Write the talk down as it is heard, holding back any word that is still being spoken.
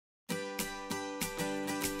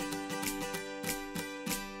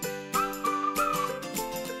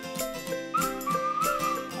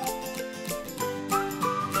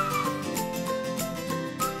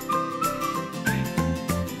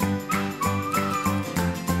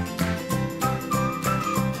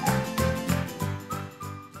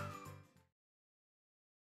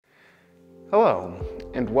Hello,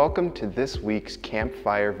 and welcome to this week's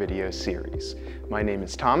Campfire video series. My name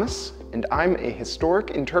is Thomas, and I'm a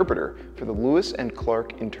historic interpreter for the Lewis and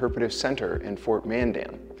Clark Interpretive Center in Fort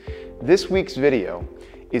Mandan. This week's video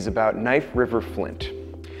is about Knife River flint.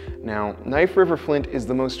 Now, Knife River flint is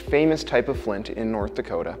the most famous type of flint in North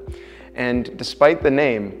Dakota, and despite the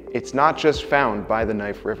name, it's not just found by the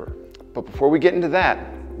Knife River. But before we get into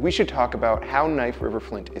that, we should talk about how Knife River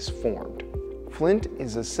flint is formed. Flint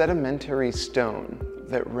is a sedimentary stone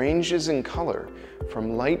that ranges in color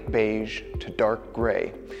from light beige to dark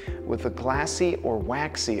gray, with a glassy or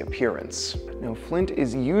waxy appearance. Now, flint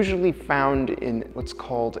is usually found in what's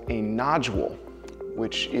called a nodule,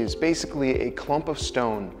 which is basically a clump of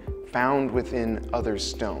stone found within other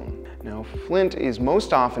stone. Now, flint is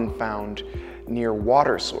most often found near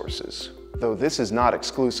water sources, though this is not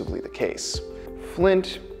exclusively the case.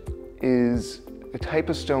 Flint is a type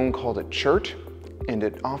of stone called a chert, and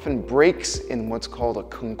it often breaks in what's called a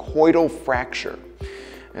conchoidal fracture,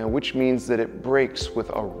 which means that it breaks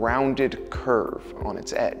with a rounded curve on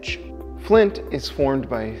its edge. Flint is formed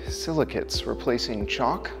by silicates replacing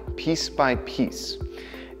chalk piece by piece.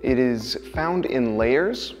 It is found in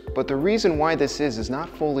layers, but the reason why this is not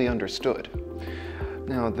fully understood.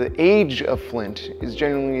 Now, the age of flint is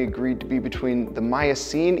generally agreed to be between the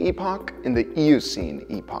Miocene epoch and the Eocene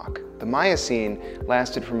epoch. The Miocene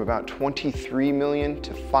lasted from about 23 million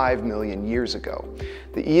to 5 million years ago.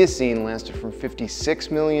 The Eocene lasted from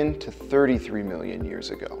 56 million to 33 million years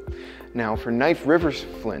ago. Now, for Knife River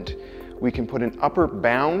flint, we can put an upper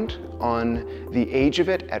bound on the age of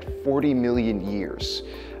it at 40 million years.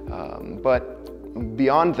 But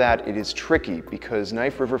beyond that, it is tricky because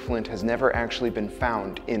Knife River flint has never actually been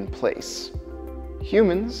found in place.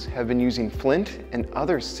 Humans have been using flint and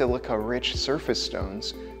other silica-rich surface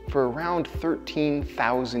stones for around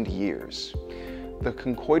 13,000 years. The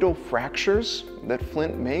conchoidal fractures that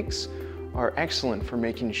flint makes are excellent for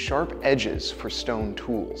making sharp edges for stone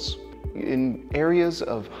tools. In areas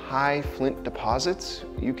of high flint deposits,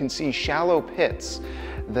 you can see shallow pits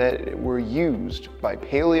that were used by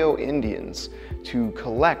Paleo-Indians to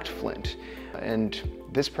collect flint, and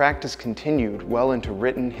this practice continued well into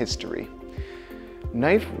written history.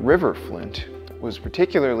 Knife River flint was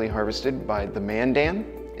particularly harvested by the Mandan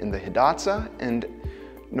and the Hidatsa and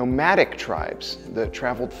nomadic tribes that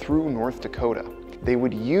traveled through North Dakota. They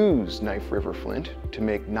would use Knife River flint to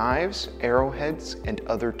make knives, arrowheads, and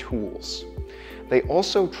other tools. They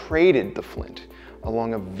also traded the flint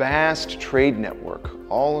along a vast trade network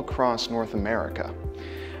all across North America.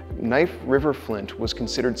 Knife River flint was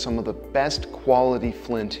considered some of the best quality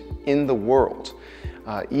flint in the world.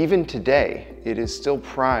 Even today, it is still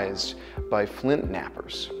prized by flint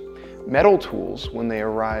knappers. Metal tools, when they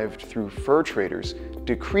arrived through fur traders,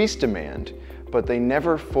 decreased demand, but they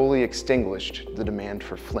never fully extinguished the demand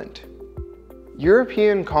for flint.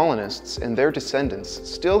 European colonists and their descendants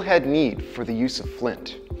still had need for the use of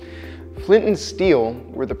flint. Flint and steel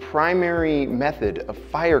were the primary method of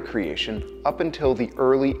fire creation up until the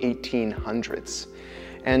early 1800s.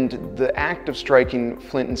 And the act of striking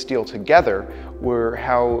flint and steel together were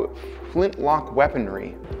how flintlock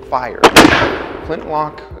weaponry fired.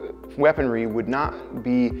 Flintlock weaponry would not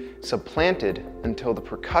be supplanted until the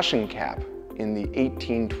percussion cap in the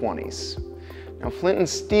 1820s. Now, flint and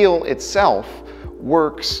steel itself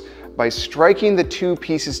works by striking the two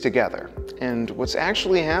pieces together. And what's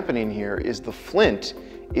actually happening here is the flint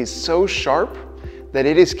is so sharp that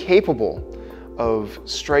it is capable of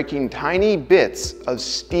striking tiny bits of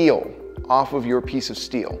steel off of your piece of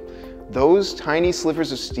steel. Those tiny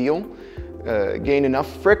slivers of steel gain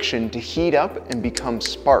enough friction to heat up and become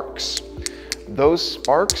sparks. Those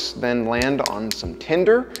sparks then land on some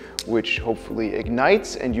tinder, which hopefully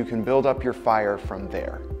ignites, and you can build up your fire from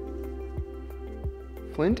there.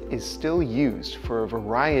 Flint is still used for a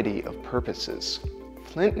variety of purposes.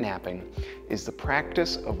 Flint knapping is the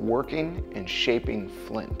practice of working and shaping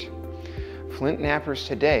flint. Flint knappers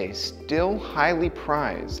today still highly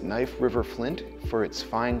prize Knife River flint for its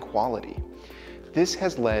fine quality. This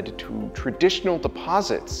has led to traditional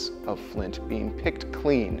deposits of flint being picked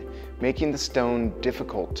clean, making the stone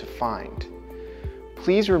difficult to find.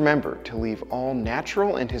 Please remember to leave all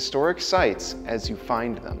natural and historic sites as you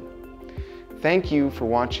find them. Thank you for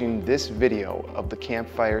watching this video of the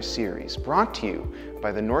Campfire series, brought to you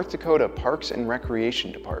by the North Dakota Parks and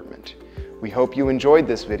Recreation Department. We hope you enjoyed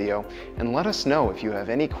this video, and let us know if you have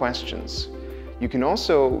any questions. You can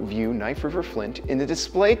also view Knife River flint in a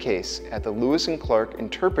display case at the Lewis and Clark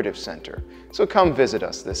Interpretive Center, so come visit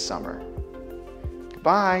us this summer.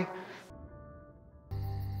 Goodbye!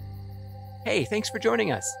 Hey, thanks for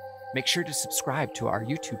joining us. Make sure to subscribe to our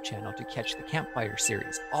YouTube channel to catch the Campfire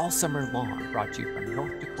series all summer long, brought to you from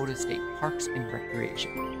North Dakota State Parks and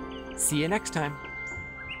Recreation. See you next time.